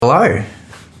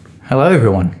Hello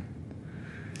everyone.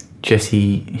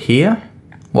 Jesse here.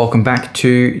 Welcome back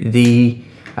to the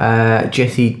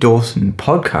Jesse Dawson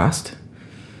podcast.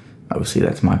 Obviously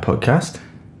that's my podcast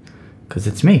because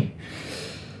it's me.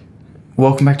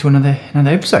 Welcome back to another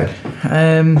episode.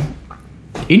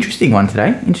 Interesting one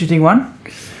today.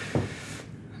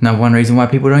 Number one reason why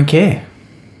people don't care.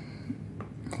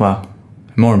 Well,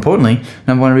 more importantly,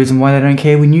 number one reason why they don't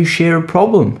care when you share a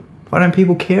problem. Why don't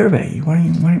people care about you? Why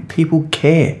don't people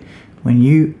care when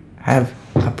you have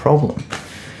a problem?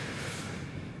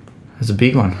 That's a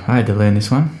big one. I had to learn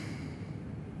this one.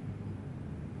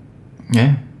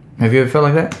 Yeah. Have you ever felt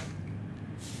like that?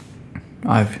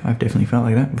 I've definitely felt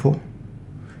like that before.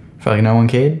 Felt like no one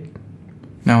cared.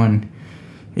 No one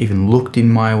even looked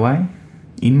in my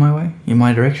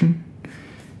direction.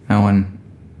 No one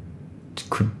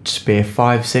could spare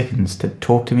 5 seconds to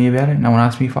talk to me about it. No one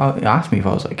asked me if I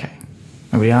was okay.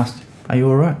 Nobody asked, are you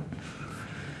alright?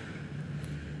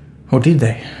 Or did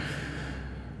they?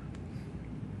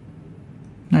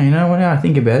 No, you know what, now I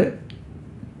think about it,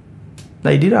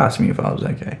 they did ask me if I was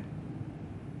okay.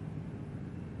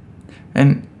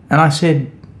 And I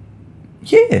said,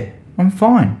 yeah, I'm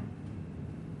fine.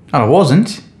 And I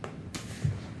wasn't.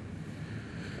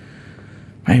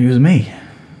 Maybe it was me.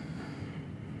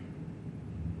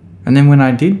 And then when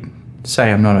I did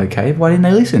say I'm not okay, why didn't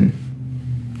they listen?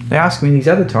 They ask me these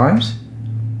other times.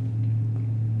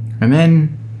 And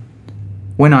then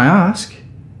when I ask,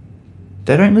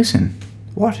 they don't listen.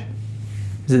 What?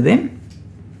 Is it them?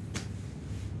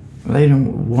 They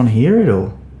don't want to hear it,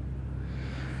 or?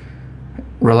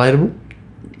 Relatable?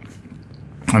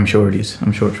 I'm sure it is.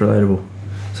 I'm sure it's relatable.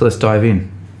 So let's dive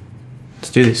in.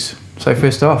 Let's do this. So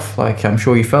first off, I'm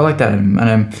sure you felt like that, and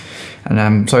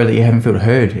I'm sorry that you haven't felt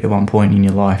heard at one point in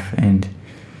your life, and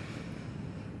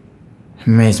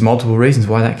there's multiple reasons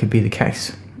why that could be the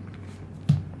case.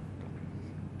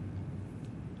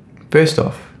 First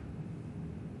off,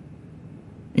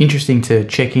 interesting to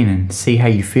check in and see how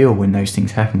you feel when those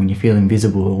things happen, when you feel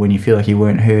invisible, or when you feel like you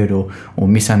weren't heard or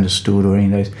misunderstood, or any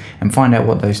of those, and find out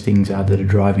what those things are that are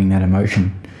driving that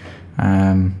emotion.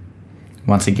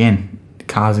 Once again, the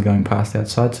cars are going past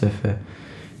outside, so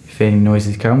if any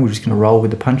noises come, we're just going to roll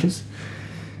with the punches.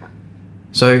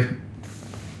 So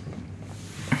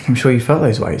I'm sure you felt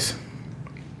those ways,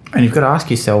 and you've got to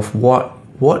ask yourself, what's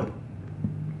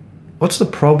the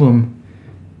problem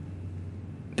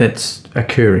that's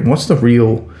occurring? What's the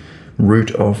real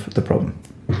root of the problem?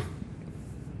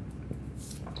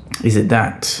 Is it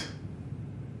that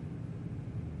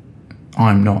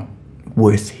I'm not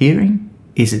worth hearing?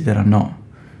 Is it that I've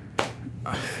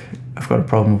got a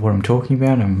problem with what I'm talking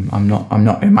about? Am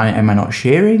I not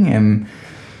sharing?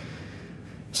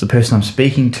 Is the person I'm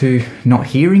speaking to not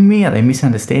hearing me? Are they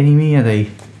misunderstanding me?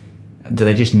 Do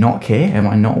they just not care? Am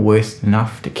I not worth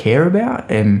enough to care about?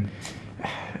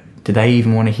 Do they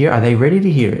even want to hear? Are they ready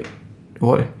to hear it?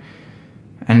 What?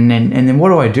 And then what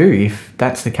do I do if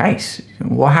that's the case?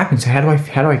 What happens? How do I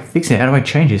fix it? How do I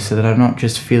change it so that I'm not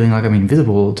just feeling like I'm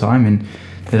invisible all the time, and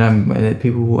that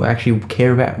people will actually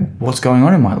care about what's going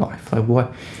on in my life? How do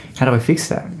I fix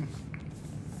that?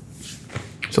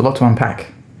 It's a lot to unpack.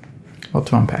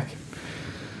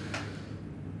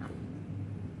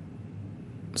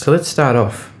 So let's start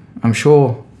off. I'm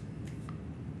sure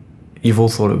you've all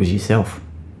thought it was yourself.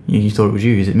 You thought it was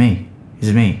you. Is it me?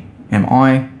 Is there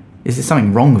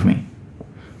something wrong with me?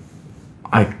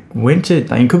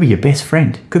 It could be your best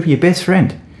friend.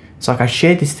 It's like I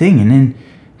shared this thing and then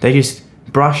they just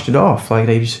brushed it off.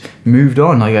 They just moved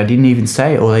on. I didn't even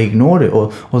say it, or they ignored it,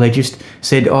 or they just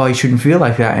said, oh, you shouldn't feel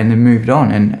like that, and then moved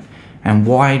on. And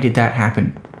why did that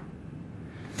happen?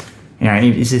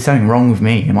 Is there something wrong with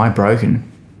me? Am I broken?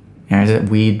 Is it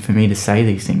weird for me to say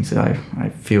these things? That I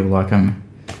feel like I'm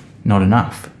not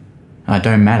enough. I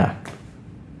don't matter.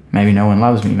 Maybe no one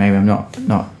loves me. Maybe I'm not.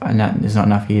 There's not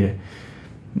enough here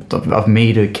of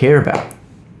me to care about.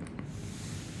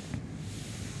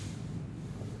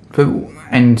 But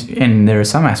and there are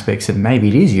some aspects that maybe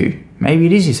it is you. Maybe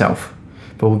it is yourself.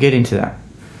 But we'll get into that.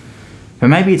 But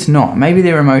maybe it's not. Maybe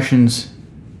there are emotions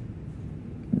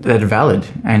that are valid,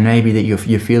 and maybe that you're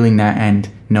feeling that and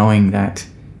knowing that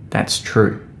that's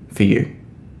true for you,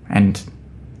 and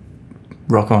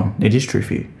rock on, it is true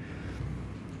for you.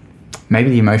 Maybe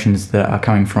the emotions that are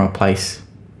coming from a place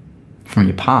from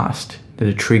your past that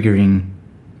are triggering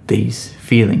these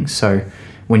feelings. So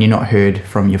when you're not heard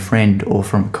from your friend or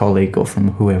from a colleague or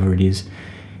from whoever it is,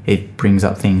 it brings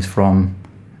up things from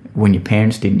when your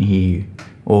parents didn't hear you,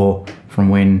 or from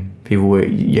when you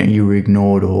were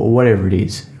ignored, or whatever it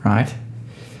is, right?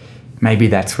 Maybe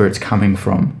that's where it's coming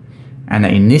from. And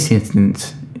that in this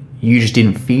instance, you just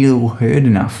didn't feel heard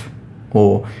enough.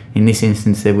 Or in this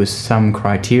instance, there was some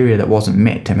criteria that wasn't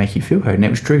met to make you feel heard, and it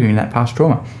was triggering that past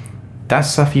trauma.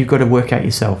 That's stuff you've got to work out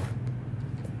yourself.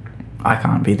 I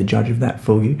can't be the judge of that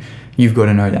for you. You've got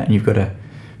to know that, and you've got to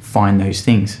find those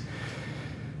things.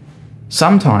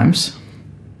 Sometimes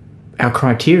our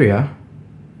criteria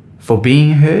for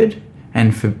being heard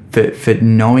and for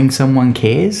knowing someone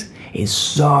cares is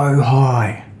so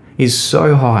high.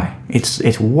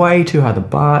 It's way too high. The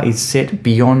bar is set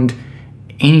beyond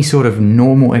any sort of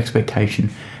normal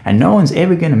expectation, and no one's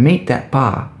ever going to meet that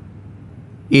bar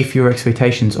if your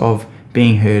expectations of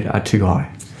being heard are too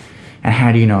high. And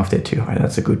how do you know if they're too high?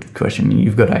 That's a good question.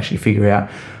 You've got to actually figure out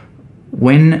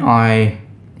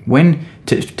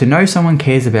to know someone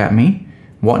cares about me,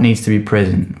 what needs to be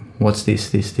present. What's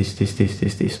this,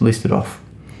 list it off.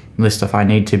 List off. They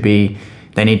need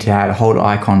to hold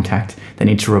eye contact. They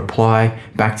need to reply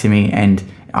back to me, and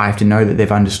I have to know that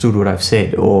they've understood what I've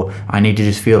said, or I need to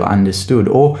just feel understood,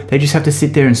 or they just have to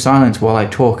sit there in silence while I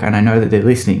talk and I know that they're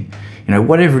listening.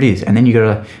 Whatever it is. And then you got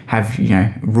to have,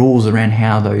 rules around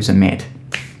how those are met.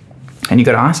 And you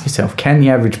got to ask yourself, can the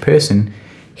average person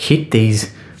hit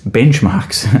these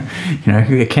benchmarks?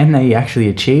 Can they actually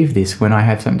achieve this when I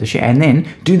have something to share? And then,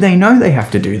 do they know they have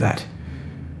to do that?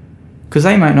 Because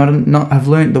they might not have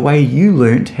learnt the way you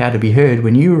learnt how to be heard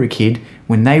when you were a kid,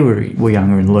 when they were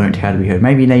younger and learnt how to be heard.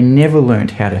 Maybe they never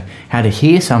learnt how to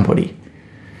hear somebody.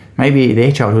 Maybe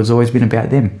their childhood's always been about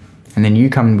them. And then you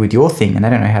come with your thing and they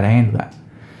don't know how to handle that.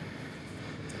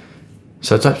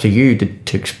 So it's up to you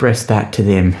to express that to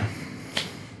them.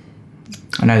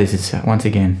 I know this is, once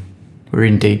again, we're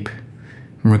in deep.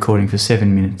 I'm recording for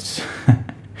 7 minutes.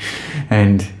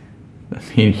 And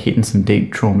hitting some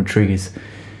deep trauma triggers.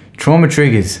 Trauma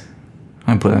triggers.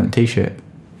 I'm going to put that on a t-shirt.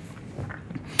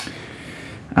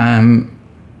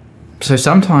 So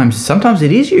sometimes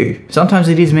it is you. Sometimes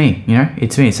it is me.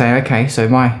 It's me. Say, okay, so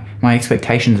my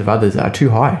expectations of others are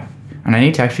too high, and I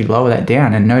need to actually lower that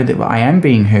down and know that I am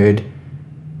being heard,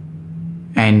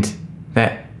 and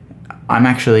that I'm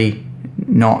actually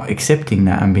not accepting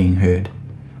that I'm being heard,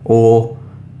 or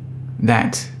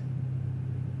that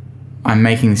I'm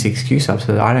making this excuse up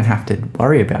so that I don't have to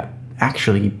worry about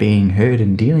actually being heard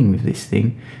and dealing with this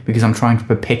thing, because I'm trying to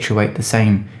perpetuate the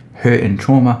same hurt and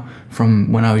trauma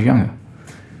from when I was younger.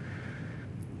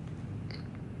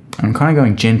 I'm kind of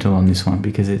going gentle on this one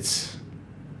because it's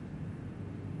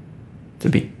a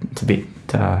bit it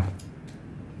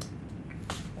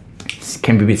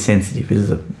can be a bit sensitive. This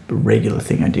is a regular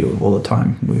thing I deal with all the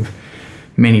time with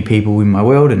many people in my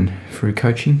world and through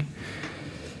coaching.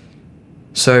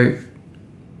 So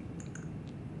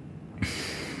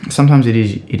sometimes it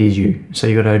is you. So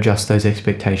you got to adjust those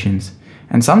expectations.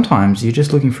 And sometimes you're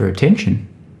just looking for attention.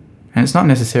 And it's not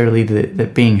necessarily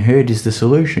that being heard is the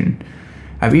solution.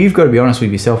 You've got to be honest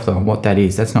with yourself though, what that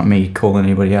is. That's not me calling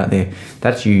anybody out there.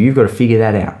 That's you. You've got to figure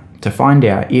that out. To find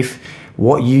out if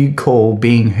what you call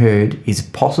being heard is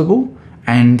possible,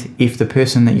 and if the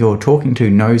person that you're talking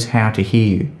to knows how to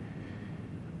hear you.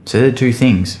 So they're the two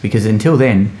things. Because until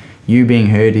then, you being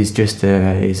heard is just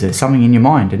something in your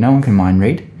mind, and no one can mind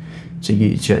read. So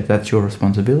that's your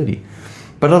responsibility.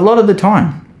 But a lot of the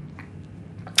time,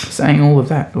 saying all of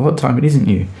that, a lot of the time it isn't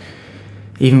you.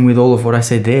 Even with all of what I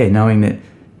said there, knowing that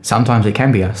sometimes it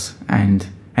can be us, and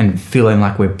feeling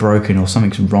like we're broken or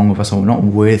something's wrong with us, or we're not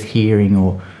worth hearing,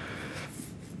 or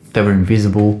that we're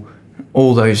invisible,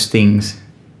 all those things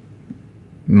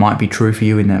might be true for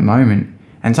you in that moment.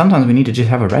 And sometimes we need to just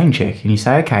have a rain check, and you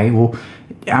say, okay, well,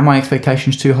 are my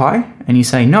expectations too high? And you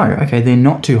say, no, okay, they're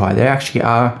not too high. They actually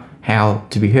are how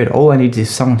to be heard. All I need is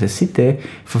someone to sit there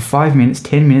for 5 minutes,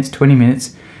 10 minutes, 20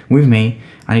 minutes with me.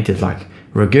 I need to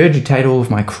regurgitate all of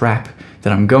my crap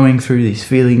that I'm going through, these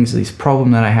feelings, this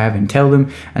problem that I have, and tell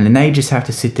them. And then they just have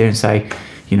to sit there and say,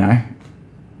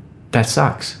 that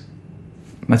sucks.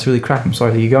 That's really crap. I'm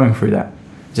sorry that you're going through that.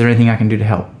 Is there anything I can do to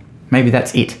help? Maybe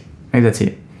that's it.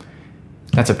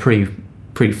 That's a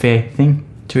pretty fair thing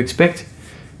to expect.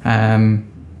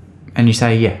 And you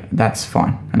say, yeah, that's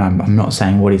fine. And I'm not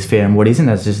saying what is fair and what isn't.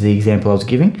 That's just the example I was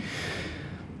giving.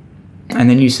 And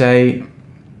then you say,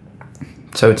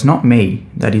 so it's not me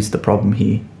that is the problem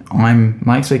here.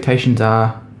 My expectations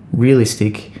are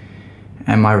realistic,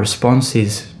 and my response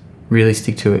is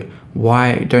realistic to it.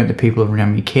 Why don't the people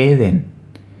around me care then?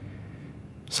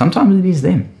 Sometimes it is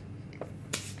them.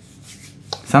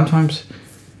 Sometimes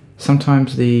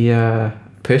the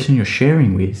person you're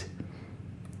sharing with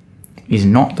is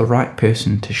not the right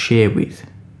person to share with.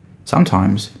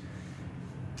 Sometimes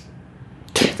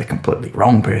they're the completely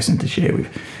wrong person to share with.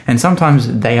 And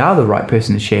sometimes they are the right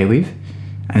person to share with.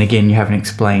 And again, you haven't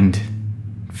explained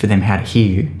for them how to hear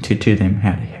you, to them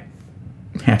how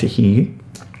to hear you.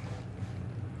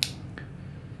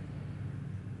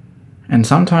 And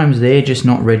sometimes they're just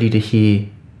not ready to hear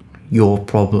your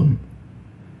problem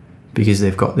because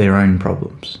they've got their own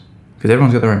problems. Because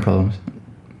everyone's got their own problems.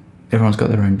 Everyone's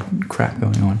got their own crap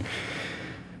going on.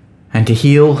 And to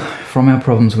heal from our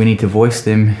problems, we need to voice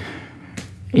them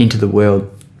into the world,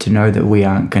 to know that we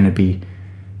aren't going to be,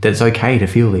 that it's okay to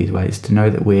feel these ways, to know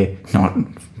that we're not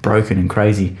broken and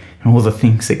crazy and all the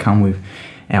things that come with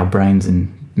our brains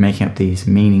and making up these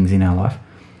meanings in our life.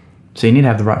 So you need to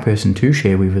have the right person to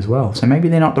share with as well. So maybe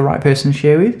they're not the right person to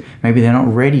share with. Maybe they're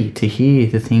not ready to hear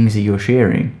the things that you're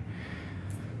sharing.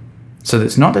 So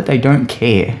it's not that they don't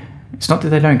care. It's not that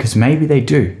they don't, because maybe they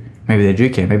do. Maybe they do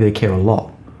care. Maybe they care a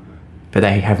lot. But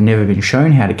they have never been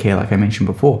shown how to care, like I mentioned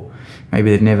before. Maybe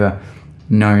they've never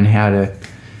known how to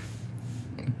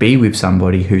be with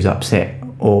somebody who's upset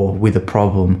or with a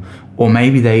problem. Or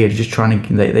maybe they are just trying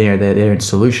to, they're in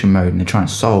solution mode and they're trying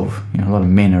to solve. A lot of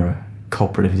men are a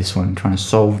culprit of this one, trying to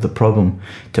solve the problem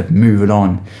to move it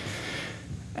on.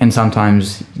 And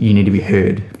sometimes you need to be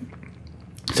heard.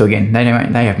 So again, they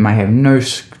may have no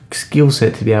skill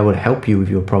set to be able to help you with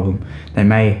your problem. They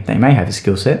may have a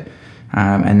skill set,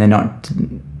 and they're not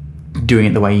doing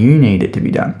it the way you need it to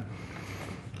be done.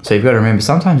 So you've got to remember,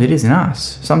 sometimes it isn't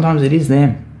us, sometimes it is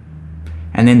them.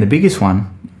 And then the biggest one,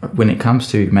 when it comes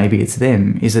to maybe it's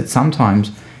them, is that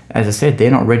sometimes, as I said,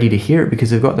 they're not ready to hear it because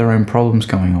they've got their own problems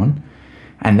going on,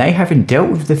 and they haven't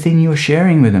dealt with the thing you're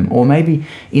sharing with them. Or maybe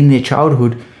in their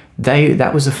childhood,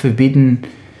 that was a forbidden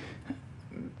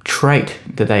trait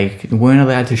that they weren't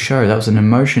allowed to show. That was an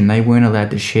emotion they weren't allowed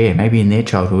to share. Maybe in their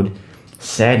childhood,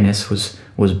 sadness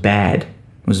was bad,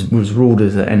 was ruled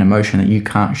as an emotion that you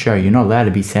can't show. You're not allowed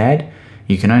to be sad.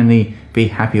 You can only be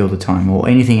happy all the time, or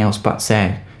anything else but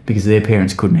sad, because their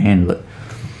parents couldn't handle it.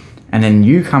 And then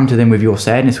you come to them with your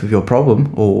sadness, with your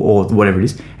problem, or whatever it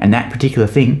is, and that particular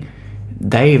thing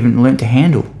they haven't learnt to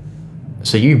handle.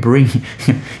 So you're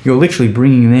literally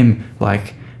bringing them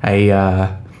like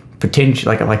a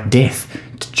potential, like death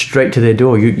straight to their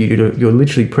door. You're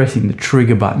literally pressing the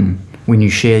trigger button when you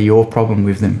share your problem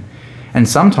with them. And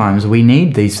sometimes we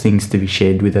need these things to be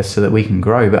shared with us so that we can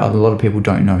grow, but a lot of people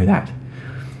don't know that.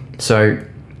 So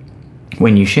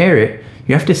when you share it,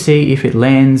 you have to see if it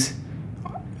lands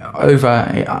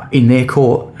over in their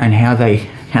court and how they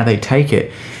take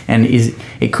it. And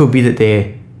it could be that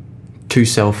they're too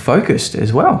self-focused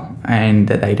as well, and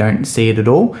that they don't see it at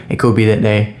all. It could be that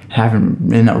they're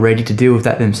not ready to deal with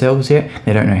that themselves yet.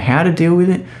 They don't know how to deal with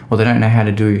it, or they don't know how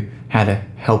to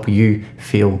help you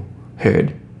feel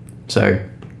heard. So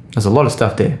there's a lot of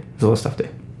stuff there. So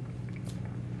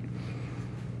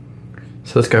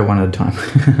let's go one at a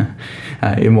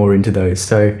time, more into those.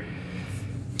 So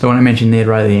the one I mentioned there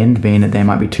right at the end, being that they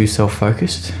might be too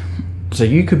self-focused. So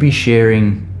you could be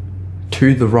sharing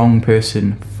to the wrong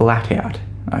person flat out,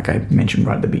 like I mentioned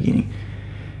right at the beginning.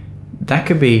 That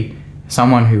could be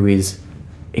someone who is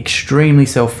extremely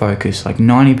self-focused, like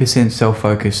 90%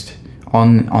 self-focused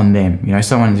on them.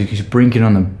 Someone who's brinking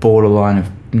on the borderline of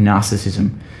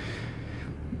narcissism.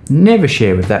 Never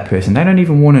share with that person. They don't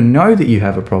even want to know that you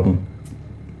have a problem.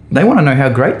 They want to know how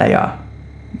great they are.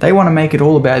 They want to make it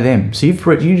all about them. So you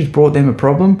just brought them a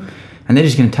problem, and they're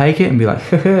just going to take it and be like,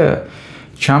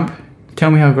 chump,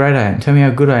 tell me how great I am. Tell me how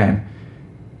good I am.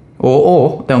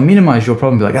 Or they'll minimize your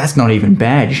problem and be like, that's not even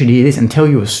bad. You should hear this, and tell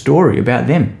you a story about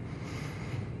them.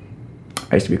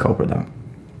 I used to be a culprit of that.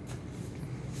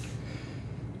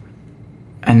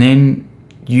 And then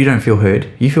you don't feel heard.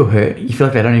 You feel hurt. You feel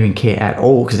like they don't even care at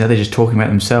all, because now they're just talking about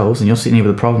themselves, and you're sitting here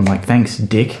with a problem like, thanks,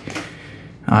 dick.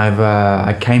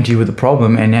 I came to you with a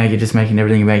problem, and now you're just making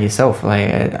everything about yourself.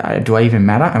 Like, do I even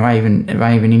matter? Am I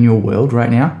even in your world right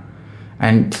now?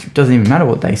 And it doesn't even matter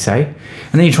what they say.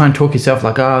 And then you try and talk yourself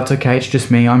like, oh, it's okay, it's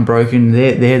just me, I'm broken,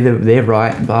 they're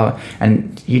right, blah,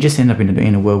 and you just end up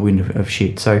in a whirlwind of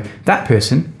shit. So that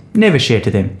person, never share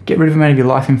to them. Get rid of them out of your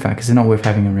life, in fact, because they're not worth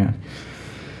having around.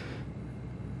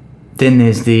 Then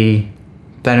there's they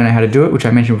don't know how to do it, which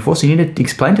I mentioned before. So you need to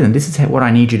explain to them, this is what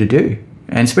I need you to do.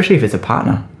 And especially if it's a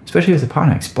partner,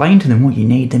 explain to them what you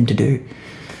need them to do,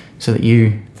 so that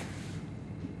you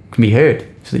can be heard,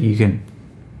 so that you can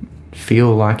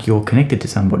feel like you're connected to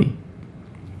somebody.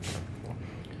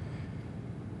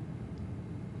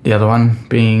 The other one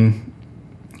being,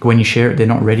 when you share it, they're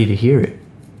not ready to hear it.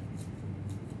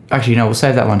 Actually, no, we'll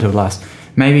save that one till last.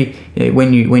 Maybe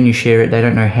when you share it, they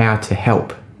don't know how to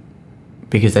help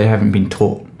because they haven't been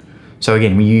taught. So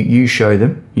again, you show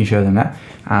them that,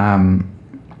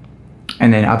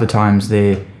 and then other times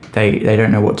they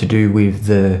don't know what to do with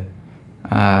the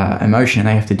emotion and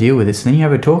they have to deal with it. So then you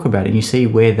have a talk about it and you see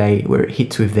where it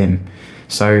hits with them.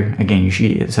 So again,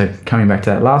 so coming back to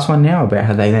that last one now about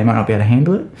how they might not be able to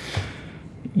handle it.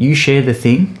 You share the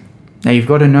thing. Now you've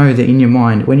got to know that in your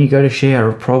mind, when you go to share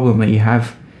a problem that you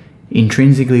have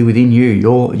intrinsically within you,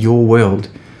 your world,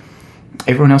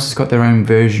 everyone else has got their own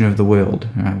version of the world.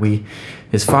 Right?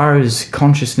 As far as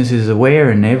consciousness is aware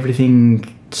and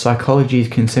everything psychology is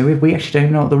concerned, we actually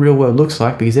don't know what the real world looks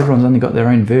like because everyone's only got their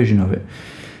own version of it.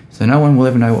 So no one will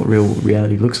ever know what real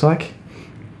reality looks like.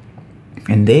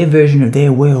 And their version of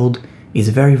their world is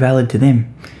very valid to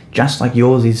them, just like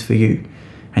yours is for you.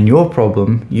 And your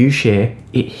problem, you share,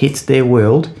 it hits their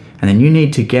world, and then you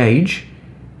need to gauge,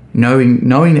 knowing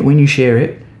that when you share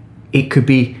it, it could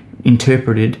be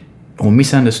interpreted or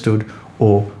misunderstood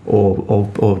or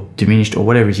diminished or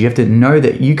whatever it is. You have to know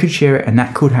that you could share it and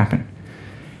that could happen.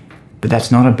 But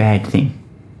that's not a bad thing.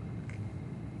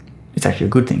 It's actually a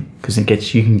good thing because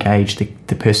you can gauge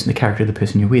the character of the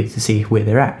person you're with to see where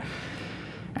they're at.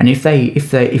 And if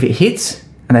it hits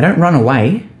and they don't run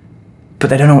away, but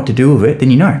they don't know what to do with it,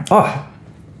 then you know,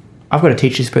 I've got to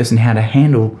teach this person how to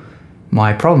handle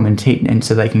my problem and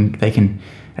so they can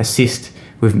assist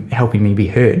with helping me be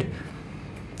heard.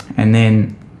 And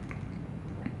then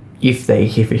if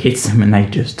it hits them and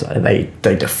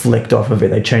they deflect off of it,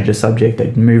 they change the subject,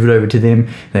 they move it over to them,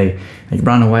 they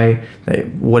run away,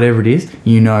 whatever it is,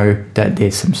 you know that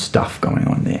there's some stuff going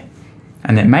on there.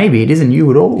 And that maybe it isn't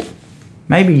you at all.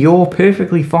 Maybe you're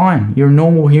perfectly fine. You're a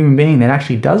normal human being that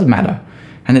actually does matter.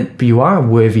 And that you are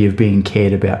worthy of being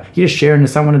cared about. You're just sharing to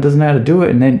someone who doesn't know how to do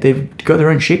it and they've got their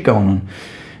own shit going on.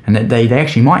 And that they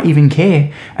actually might even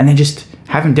care and they just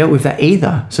haven't dealt with that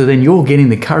either. So then you're getting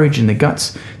the courage and the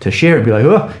guts to share it. Be like,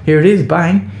 oh, here it is,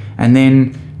 bang. And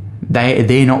then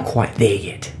they're not quite there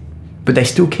yet. But they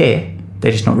still care.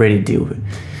 They're just not ready to deal with it.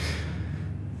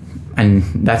 And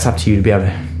that's up to you to be able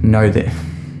to know that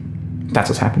that's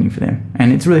what's happening for them.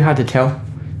 And it's really hard to tell.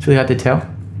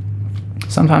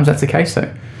 Sometimes that's the case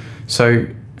though. So,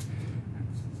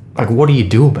 like, what do you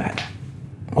do about that?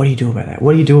 What do you do about that?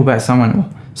 What do you do about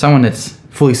someone that's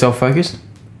fully self-focused?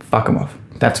 Fuck them off.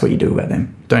 That's what you do about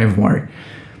them. Don't even worry.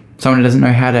 Someone who doesn't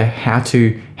know how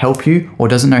to help you or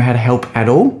doesn't know how to help at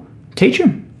all, teach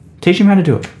them. Teach them how to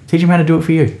do it. Teach them how to do it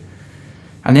for you.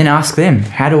 And then ask them,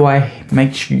 how do I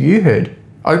make you heard?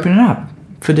 Open it up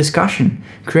for discussion.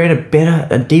 Create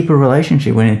a deeper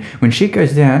relationship. When shit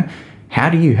goes down, how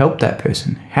do you help that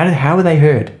person? How are they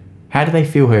heard? How do they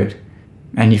feel heard?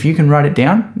 And if you can write it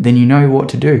down, then you know what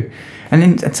to do. And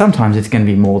then sometimes it's going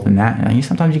to be more than that.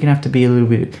 Sometimes you're going to have to be a little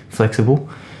bit flexible.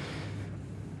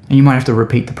 And you might have to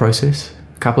repeat the process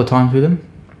a couple of times with them.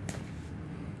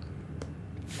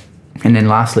 And then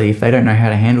lastly, if they don't know how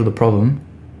to handle the problem,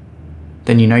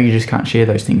 then you know you just can't share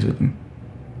those things with them.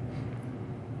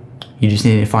 You just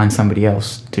need to find somebody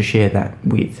else to share that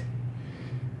with.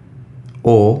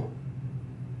 Or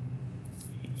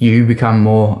you become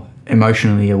more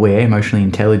emotionally aware, emotionally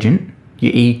intelligent,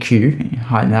 your EQ,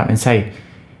 heighten up and say,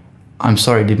 I'm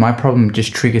sorry, did my problem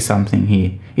just trigger something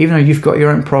here? Even though you've got your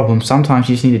own problem, sometimes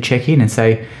you just need to check in and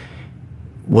say,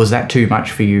 was that too much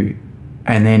for you?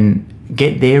 And then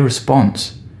get their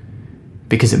response,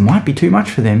 because it might be too much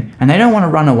for them and they don't want to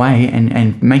run away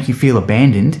and make you feel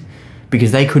abandoned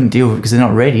because they couldn't deal with it because they're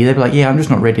not ready. They'd be like, yeah, I'm just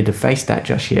not ready to face that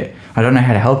just yet. I don't know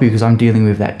how to help you because I'm dealing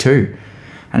with that too.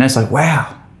 And it's like,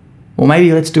 wow, well,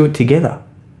 maybe let's do it together.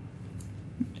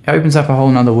 It opens up a whole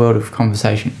nother world of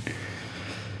conversation.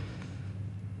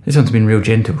 This one's been real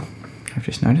gentle, I've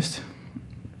just noticed.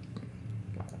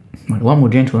 A lot more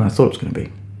gentle than I thought it was going to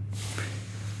be.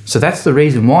 So that's the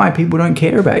reason why people don't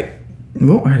care about you.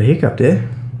 Oh, I had a hiccup there.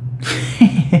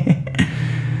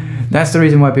 That's the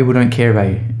reason why people don't care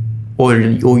about you.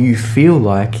 Or you feel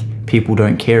like people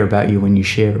don't care about you when you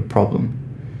share a problem.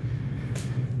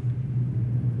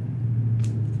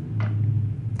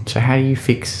 So how do you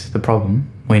fix the problem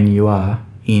when you are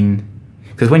in...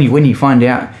 Because when you find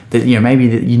out that maybe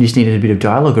that you just needed a bit of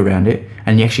dialogue around it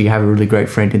and you actually have a really great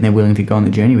friend and they're willing to go on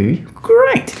the journey with you,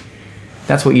 great.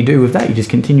 That's what you do with that. You just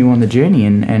continue on the journey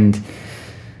and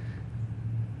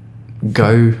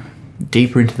go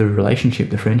deeper into the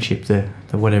relationship, the friendship, the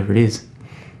whatever it is.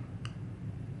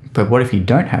 But what if you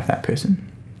don't have that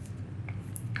person?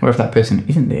 What if that person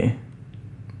isn't there,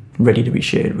 ready to be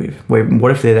shared with?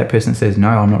 What if that person says, no,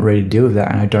 I'm not ready to deal with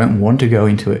that and I don't want to go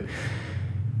into it?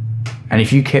 And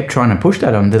if you kept trying to push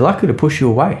that on them, they're likely to push you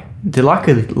away. They're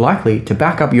likely to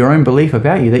back up your own belief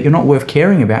about you that you're not worth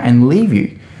caring about and leave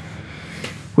you.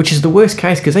 Which is the worst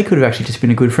case because they could have actually just been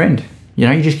a good friend.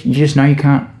 You just know you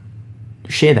can't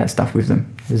share that stuff with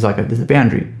them. There's a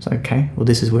boundary. It's like, okay, well,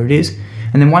 this is where it is.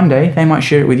 And then one day they might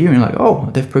share it with you and you're like, oh,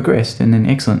 they've progressed, and then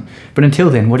excellent. But until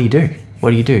then, what do you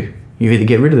do? You either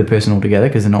get rid of the person altogether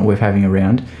because they're not worth having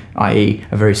around, i.e.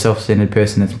 a very self-centered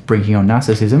person that's bringing on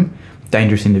narcissism,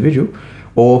 dangerous individual,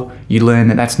 or you learn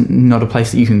that that's not a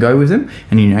place that you can go with them,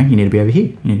 and you need to be over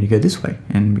here. You need to go this way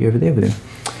and be over there with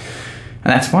them.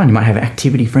 And that's fine. You might have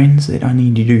activity friends that only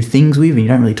you do things with and you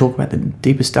don't really talk about the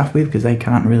deeper stuff with because they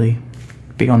can't really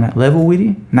be on that level with you.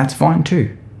 And that's fine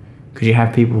too, because you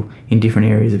have people in different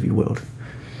areas of your world.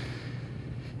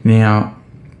 Now,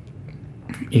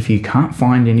 if you can't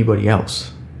find anybody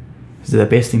else, so the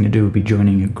best thing to do would be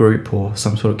joining a group or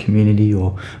some sort of community,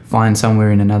 or find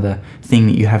somewhere in another thing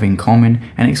that you have in common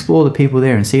and explore the people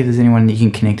there and see if there's anyone that you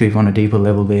can connect with on a deeper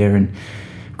level there. And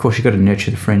of course, you've got to nurture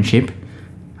the friendship.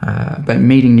 But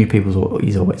meeting new people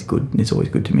is always good. It's always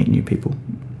good to meet new people.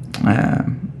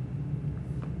 And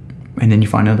then you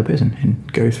find another person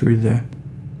and go through the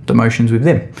motions with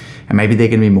them. And maybe they're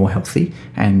going to be more healthy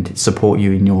and support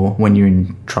you when you're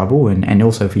in trouble, and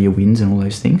also for your wins and all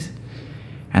those things.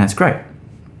 And that's great.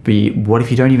 But what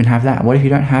if you don't even have that? What if you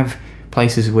don't have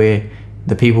places where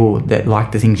the people that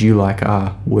like the things you like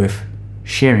are worth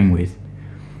sharing with?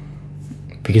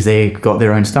 Because they've got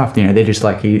their own stuff, they're just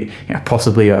like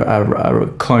possibly a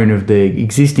clone of the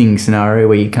existing scenario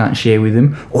where you can't share with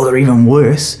them, or they're even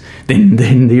worse than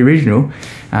the original.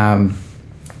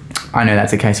 I know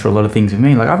that's the case for a lot of things with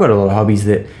me. Like, I've got a lot of hobbies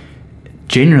that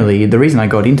generally, the reason I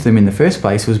got into them in the first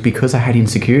place was because I had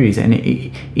insecurities, and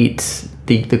it's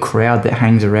the crowd that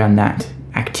hangs around that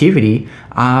activity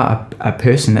are a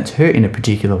person that's hurt in a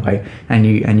particular way, and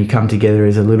you come together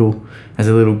as a little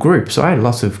group. So I had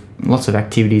lots of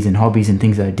activities and hobbies and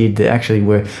things that I did that actually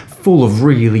were full of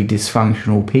really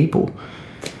dysfunctional people.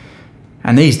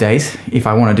 And these days, if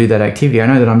I want to do that activity, I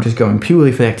know that I'm just going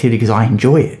purely for the activity because I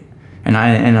enjoy it, and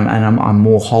I'm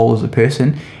more whole as a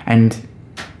person, and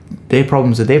their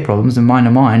problems are their problems and mine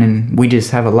are mine, and we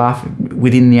just have a laugh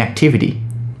within the activity.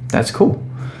 That's cool.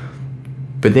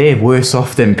 But they're worse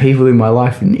off than people in my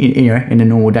life in a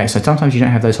normal day. So sometimes you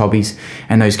don't have those hobbies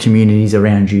and those communities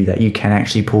around you that you can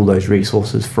actually pull those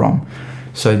resources from.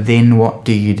 So then what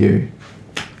do you do?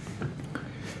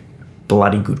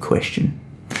 Bloody good question.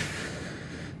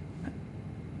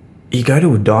 You go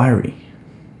to a diary.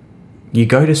 You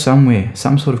go to somewhere,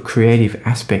 some sort of creative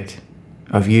aspect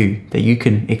of you that you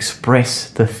can express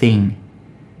the thing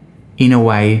in a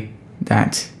way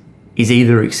that is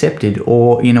either accepted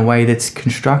or in a way that's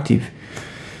constructive.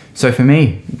 So for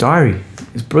me, diary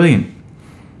is brilliant.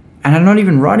 And I'm not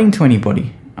even writing to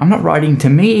anybody. I'm not writing to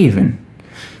me even.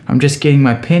 I'm just getting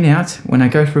my pen out when I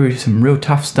go through some real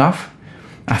tough stuff.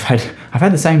 I've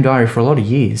had the same diary for a lot of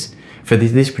years, for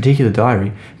this particular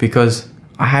diary, because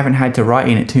I haven't had to write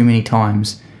in it too many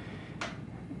times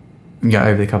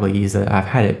over the couple of years that I've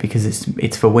had it, because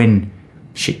it's for when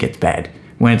shit gets bad,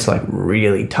 when it's like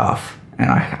really tough. And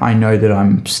I know that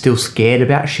I'm still scared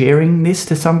about sharing this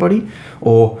to somebody,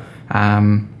 or I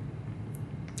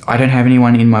don't have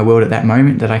anyone in my world at that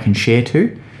moment that I can share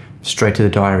to, straight to the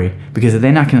diary, because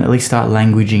then I can at least start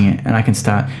languaging it, and I can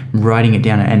start writing it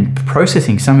down and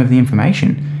processing some of the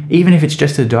information, even if it's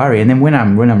just a diary. And then when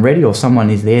I'm ready, or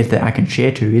someone is there that I can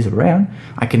share to is around,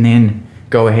 I can then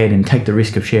go ahead and take the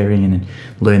risk of sharing and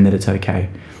learn that it's okay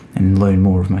and learn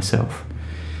more of myself.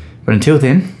 But until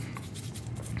then,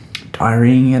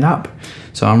 diarying it up.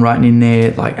 So I'm writing in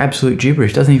there like absolute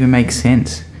gibberish. Doesn't even make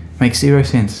sense. Makes zero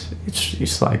sense. It's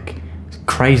just like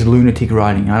crazy lunatic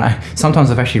writing. Sometimes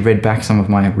I've actually read back some of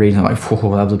my readings. I'm like,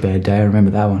 whoa, that was a bad day. I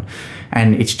remember that one.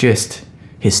 And it's just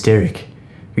hysteric,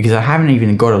 because I haven't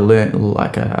even got to learn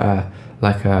like a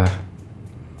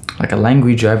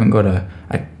language. I haven't got a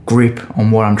grip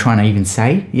on what I'm trying to even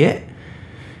say yet.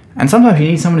 And sometimes you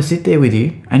need someone to sit there with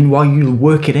you, and while you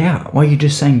work it out, while you're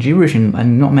just saying gibberish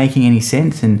and not making any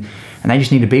sense, and they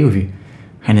just need to be with you.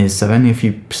 And there's only a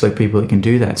few select people that can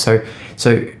do that. So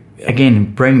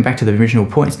again, bringing back to the original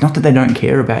point, it's not that they don't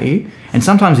care about you, and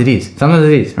sometimes it is. Sometimes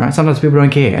it is, right? Sometimes people don't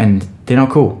care, and they're not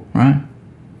cool, right?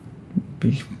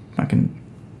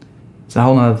 It's a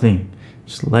whole other thing.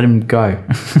 Just let them go.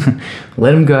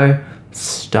 Let them go.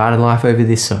 Start a life over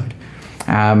this side.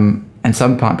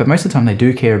 But most of the time they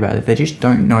do care about it. They just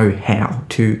don't know how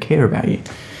to care about you.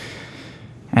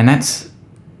 And that's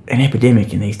an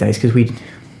epidemic in these days, because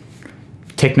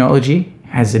technology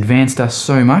has advanced us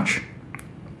so much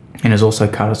and has also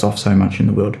cut us off so much in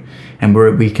the world. And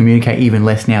we communicate even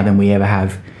less now than we ever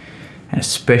have. And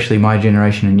especially my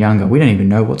generation and younger, we don't even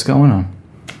know what's going on.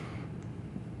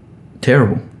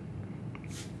 Terrible.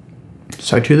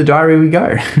 So to the diary we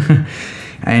go.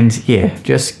 And yeah,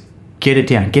 just get it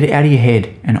down, get it out of your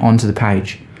head and onto the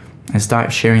page. and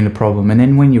start sharing the problem. And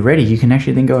then when you're ready, you can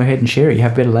actually then go ahead and share it. You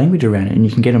have better language around it, and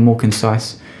you can get a more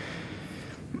concise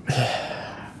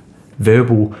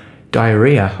verbal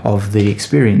diarrhea of the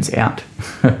experience out.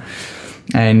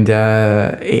 And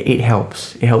it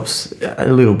helps. It helps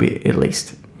a little bit, at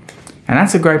least. And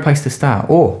that's a great place to start.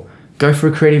 Or go for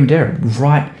a creative endeavor.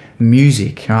 Write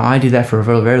music. I did that for a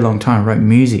very, very long time. I wrote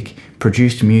music,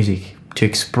 produced music to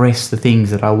express the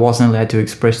things that I wasn't allowed to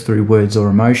express through words or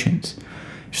emotions,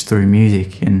 just through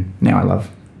music. And now I love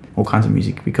all kinds of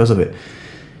music because of it.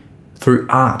 Through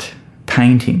art,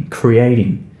 painting,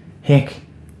 creating. Heck,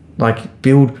 like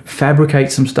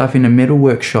fabricate some stuff in a metal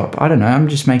workshop. I don't know, I'm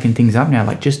just making things up now.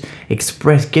 Like, just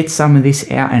get some of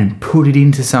this out and put it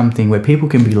into something where people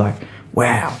can be like,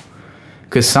 wow.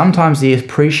 Because sometimes the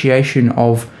appreciation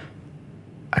of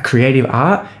a creative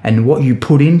art and what you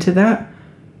put into that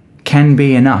can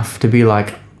be enough to be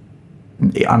like,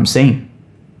 I'm seen.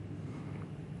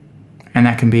 And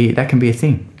that can be a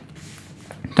thing.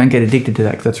 Don't get addicted to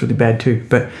that, because that's really bad too.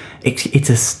 But it's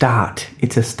a start.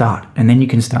 It's a start. And then you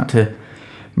can start to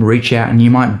reach out, and you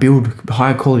might build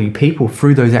higher quality people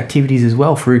through those activities as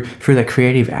well, through that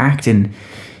creative act. And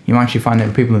you might actually find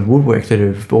that people in the woodwork that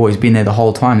have always been there the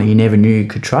whole time that you never knew you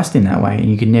could trust in that way, and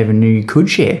you never knew you could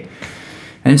share.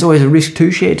 And it's always a risk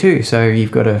to share too. So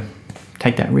you've got to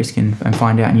take that risk and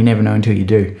find out, and you never know until you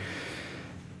do.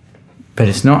 But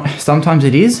it's not. Sometimes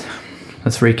it is.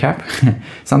 Let's recap.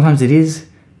 Sometimes it is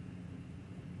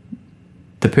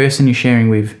the person you're sharing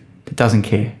with that doesn't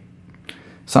care.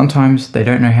 Sometimes they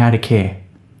don't know how to care.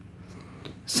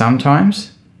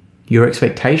 Sometimes your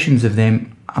expectations of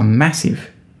them are massive.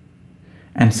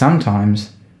 And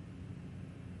sometimes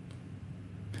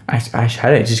I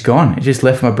had it just gone. It just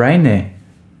left my brain there.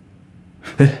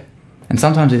 And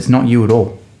sometimes it's not you at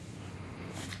all.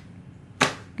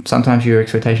 Sometimes your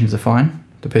expectations are fine.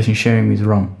 The person you're sharing with is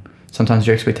wrong. Sometimes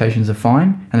your expectations are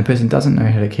fine and the person doesn't know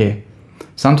how to care.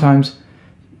 Sometimes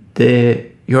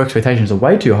your expectations are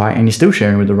way too high and you're still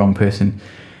sharing with the wrong person,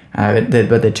 but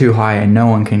they're too high and no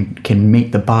one can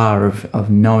meet the bar of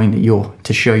knowing that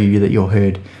to show you that you're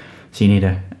heard. So you need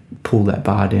to pull that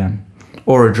bar down,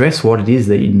 or address what it is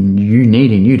that you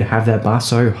need in you to have that bar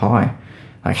so high.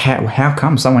 Like, how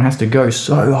come someone has to go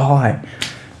so high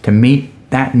to meet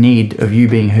that need of you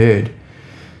being heard?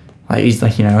 Like, it's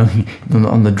like,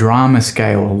 on the drama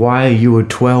scale, why are you a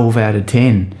 12 out of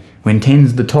 10? When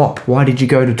 10's the top, why did you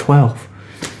go to 12?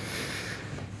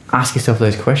 Ask yourself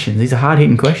those questions. These are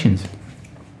hard-hitting questions.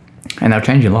 And they'll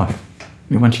change your life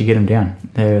once you get them down.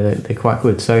 They're quite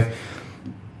good. So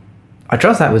I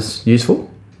trust that was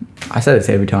useful. I say this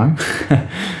every time.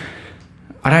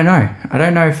 I don't know. I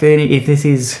don't know if this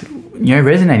is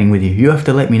resonating with you. You have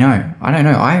to let me know. I don't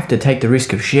know. I have to take the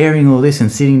risk of sharing all this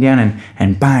and sitting down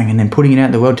and bang, and then putting it out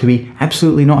in the world to be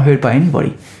absolutely not heard by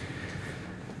anybody.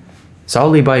 So I'll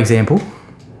lead by example.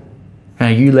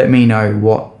 And you let me know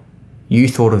what you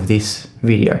thought of this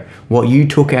video, what you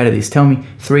took out of this. Tell me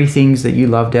 3 things that you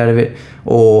loved out of it,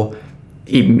 or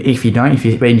if you don't,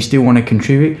 but you still want to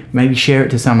contribute, maybe share it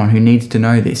to someone who needs to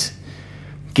know this.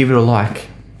 Give it a like.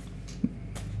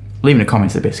 Leaving a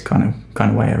comment's the best kind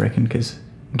of way, I reckon, because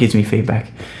it gives me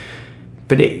feedback.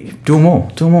 But do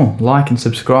more. Like and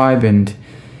subscribe and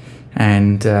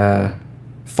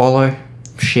follow,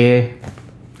 share,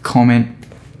 comment.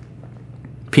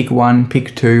 Pick 1,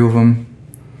 pick 2 of them.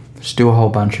 Just do a whole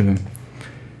bunch of them.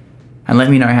 And let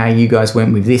me know how you guys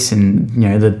went with this, and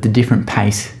the different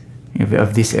pace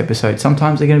of this episode.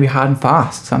 Sometimes they're going to be hard and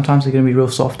fast. Sometimes they're going to be real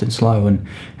soft and slow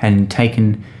and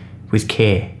taken with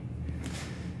care.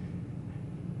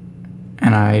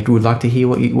 And I would like to hear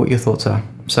what your thoughts are.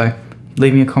 So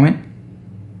leave me a comment,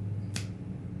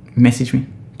 message me,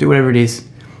 do whatever it is.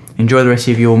 Enjoy the rest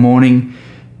of your morning,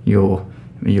 your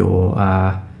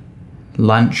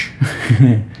lunch,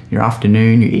 your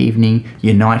afternoon, your evening,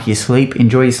 your night, your sleep.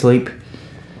 Enjoy your sleep.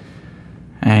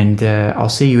 And I'll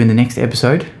see you in the next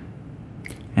episode.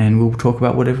 And we'll talk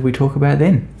about whatever we talk about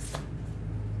then.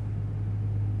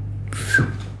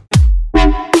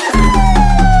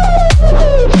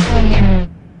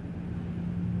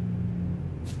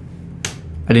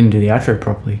 I didn't do the outro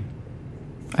properly.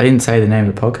 I didn't say the name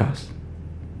of the podcast.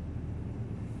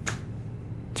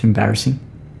 It's embarrassing.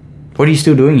 What are you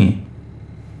still doing here?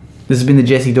 This has been the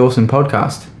Jesse Dawson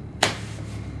podcast.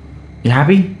 You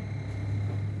happy?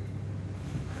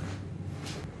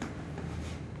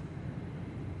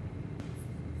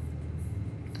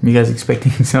 You guys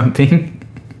expecting something?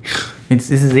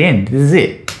 This is the end. This is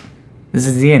it. This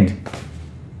is the end.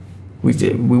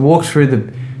 We walked through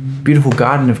the beautiful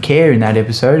garden of care in that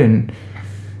episode, and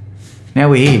now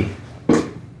we're here.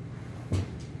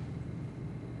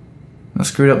 I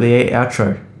screwed up the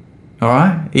outro. All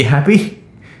right, are you happy?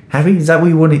 Happy? Is that what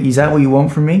you want? Is that what you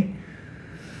want from me?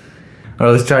 All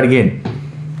right, let's try it again.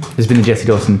 This has been the Jesse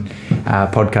Dawson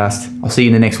podcast. I'll see you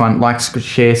in the next one. Like,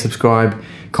 share, subscribe,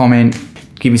 comment,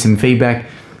 give me some feedback.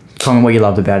 Comment what you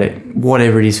loved about it.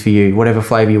 Whatever it is for you, whatever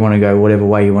flavour you want to go, whatever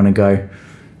way you want to go.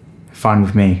 Fun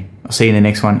with me. I'll see you in the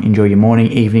next one. Enjoy your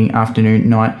morning, evening, afternoon,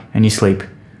 night, and your sleep.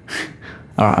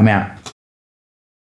 All right, I'm out.